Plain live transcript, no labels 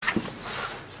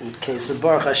Okay, so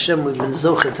Baruch Hashem, we've been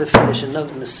zocheh to finish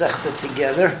another Masechta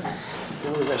together.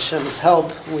 And with Hashem's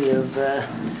help, we have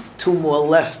two more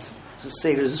left. The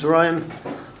Seder Zerayim,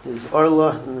 there's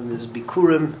Orla, and then there's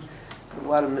Bikurim. A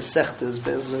lot of Masechtas,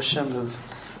 Be'ez Hashem, have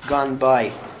gone by.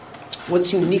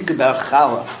 What's unique about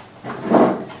Challah?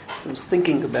 I was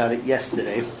thinking about it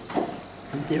yesterday.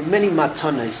 There are many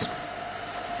matanos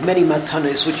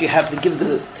which you have to give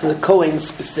to the Kohen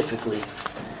specifically.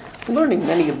 I'm learning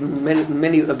many of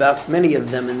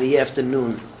them in the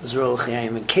afternoon. Zerol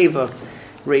Chaim and Keva,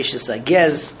 Reishis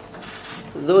Agez.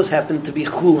 Those happen to be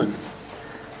Chulin.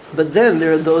 But then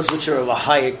there are those which are of a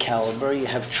higher caliber. You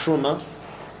have Trumas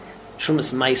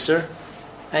Meiser,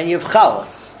 and you have Challah.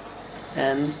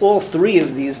 And all three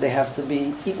of these, they have to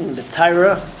be eaten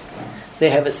b'Torah.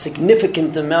 They have a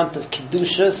significant amount of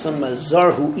Kedusha. Some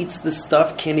Zar who eats this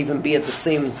stuff can't even be at the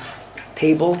same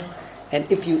table. And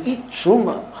if you eat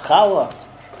Truma, Challah,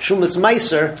 Trumas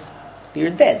Meiser, you're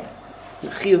dead.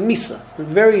 Chiyav Misa.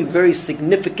 Very, very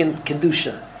significant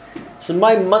Kedusha. So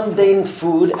my mundane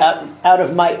food, out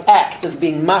of my act of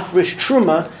being mafresh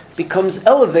Truma, becomes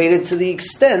elevated to the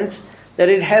extent that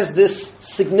it has this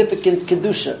significant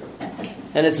Kedusha.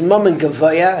 And it's Mam and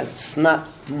Gavaya, it's not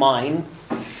mine.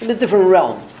 It's in a different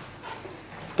realm.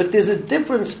 But there's a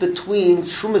difference between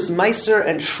Trumas Meiser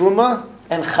and Truma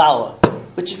and Challah.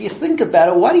 Which if you think about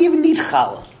it, why do you even need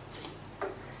Challah?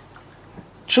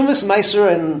 Trumas Meiser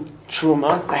and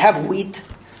Truma, I have wheat.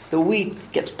 The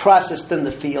wheat gets processed in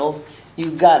the field.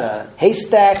 You got a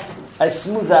haystack. I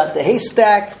smooth out the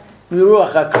haystack.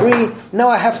 Miruach Akri. Now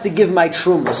I have to give my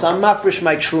Truma. So I'm mafresh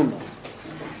my Truma.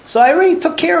 So I already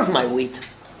took care of my wheat.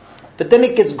 But then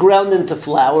it gets ground into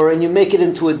flour and you make it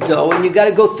into a dough and you got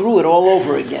to go through it all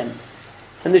over again.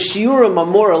 And the shiurim are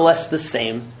more or less the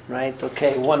same, right?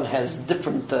 Okay, one has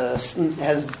different has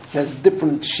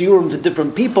different shiurim to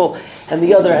different people, and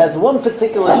the other has one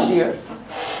particular shiur.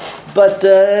 But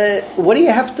what do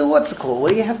you have to? What's it called? What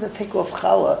do you have to take off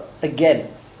challah again?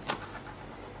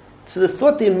 So the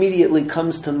thought that immediately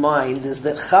comes to mind is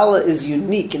that challah is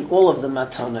unique in all of the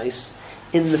matanos,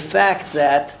 in the fact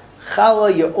that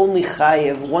challah you're only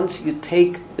chayev once you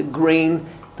take the grain,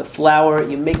 the flour,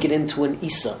 you make it into an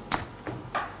isa.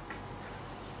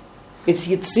 It's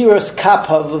Yitziras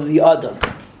Kapav of the Adam.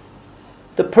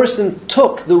 The person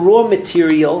took the raw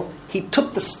material, he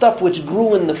took the stuff which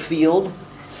grew in the field,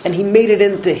 and he made it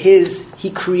into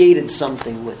he created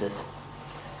something with it.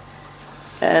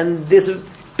 And there's a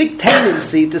big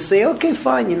tendency to say, okay,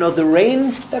 fine, the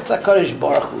rain, that's HaKadosh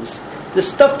Baruch Hu's. The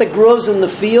stuff that grows in the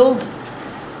field,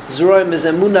 Zeroim is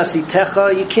Emunas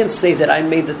Itecha, you can't say that I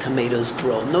made the tomatoes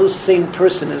grow. No sane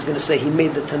person is going to say he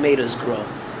made the tomatoes grow.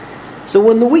 So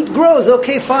when the wheat grows,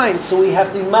 okay, fine. So we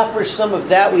have to mafresh some of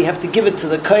that. We have to give it to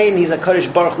the Kohen. He's a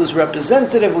Kadosh Baruch Hu's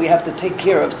representative. We have to take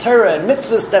care of Torah and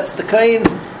mitzvahs. That's the Kohen.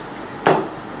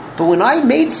 But when I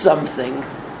made something,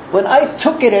 when I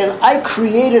took it and I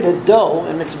created a dough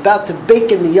and it's about to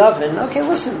bake in the oven, okay,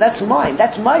 listen, that's mine.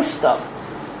 That's my stuff.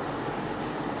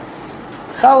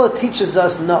 Challah teaches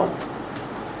us no.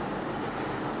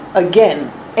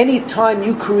 Again, anytime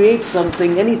you create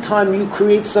something and you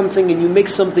make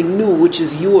something new which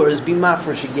is yours, be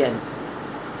mafresh again.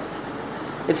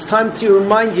 It's time to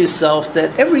remind yourself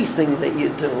that everything that you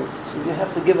do, so you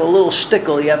have to give a little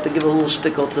shtickle. You have to give a little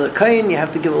shtickle to the Kohen, you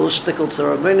have to give a little shtickle to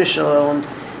Rabbeinu Shalom,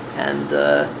 and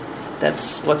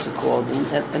that's what's it called,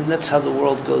 and that's how the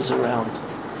world goes around.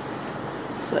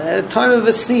 So at a time of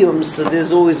Asiyum, so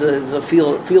there's always a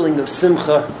feeling of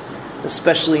simcha,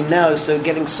 especially now, so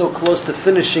getting so close to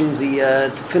finishing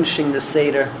the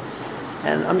Seder.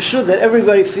 And I'm sure that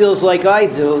everybody feels like I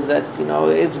do, that,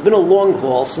 it's been a long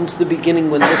haul since the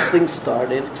beginning when this thing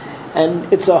started.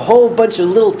 And it's a whole bunch of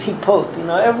little tipot.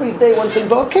 Every day one thing,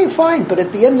 but okay, fine. But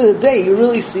at the end of the day, you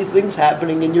really see things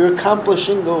happening and you're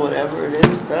accomplishing or whatever it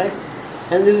is, right?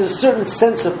 And there's a certain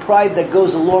sense of pride that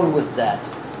goes along with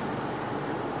that.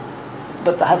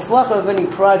 But the hatzlacha of any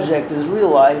project is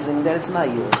realizing that it's not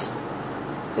yours.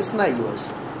 It's not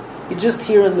yours. You're just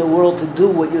here in the world to do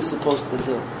what you're supposed to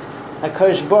do.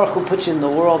 HaKadosh Baruch Hu put you in the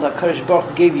world. HaKadosh Baruch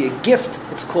Hu gave you a gift.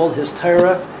 It's called His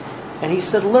Torah. And He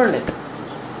said, learn it.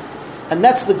 And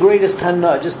that's the greatest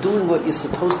hana. Just doing what you're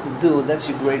supposed to do, that's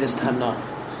your greatest hana.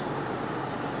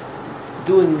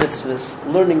 Doing mitzvahs,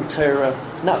 learning Torah,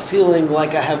 not feeling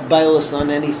like I have bias on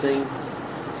anything.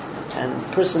 And a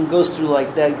person goes through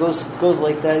like that, goes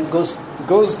like that,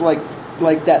 goes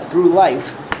like that through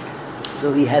life.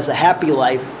 So he has a happy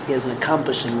life, he has an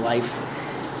accomplishing life,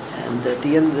 and at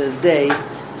the end of the day,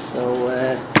 so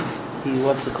he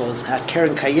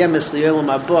Karen Kayemis Li'olam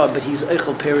Haba, but he's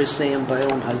Eichel Perisayim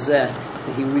Ba'olam Hazeh.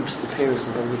 that he reaps the pears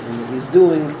of everything that he's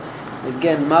doing.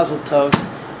 Again, Mazel Tov,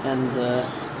 and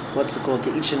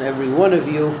to each and every one of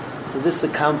you, for this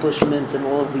accomplishment and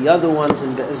all of the other ones,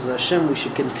 and Be'ez Hashem, we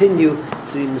should continue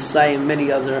to be Messiah and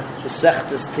many other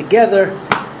Masechtas together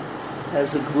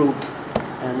as a group,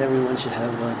 and everyone should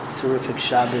have a terrific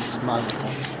Shabbos. Mazel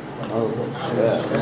Tov.